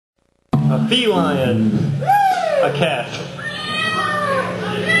A feline. A cat.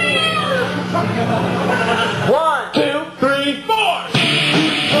 1, 2, 3, 4.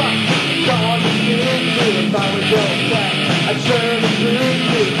 If I was your cat, I'd surely do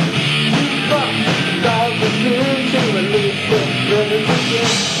you. Fuck, dogs would do too. At least it's really begin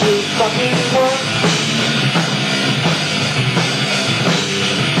to fucking work.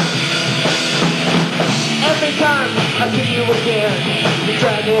 Every time I see you again, you're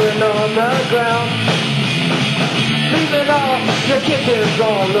dragging on the ground. Leaving all your kittens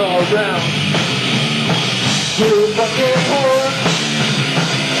all around. You fucking whore.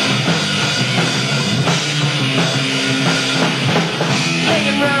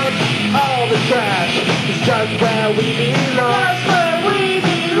 Hanging around all the trash is just where we belong. That's where we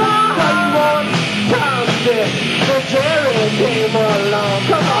belong. All you want, Tom Dick, so Jerry came along.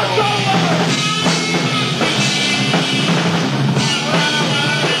 Come on, go on.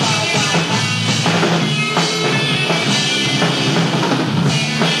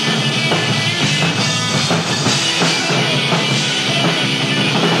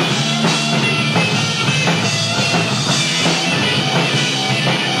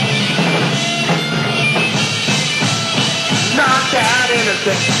 That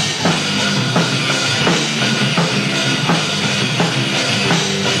innocent.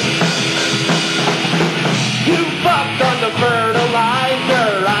 You fucked on the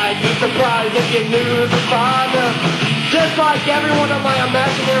fertilizer. I'd be surprised if you knew the father. Just like every one of my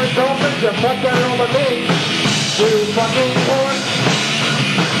imaginary girlfriends, you fucked her over me. You fucking whore.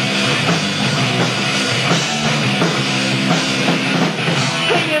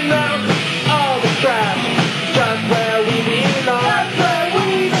 Hanging out all the trash, just where we belong. That's where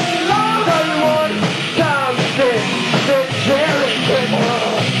we belong. So you want Tom Dick, Dick, Jerry, Dick.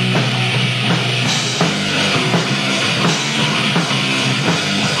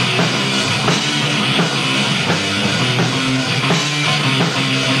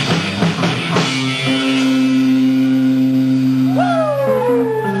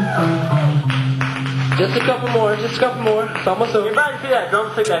 Just a couple more, just a couple more. It's almost over. Everybody see that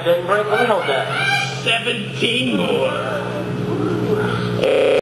drumstick that didn't break? Let me hold that. 17 more.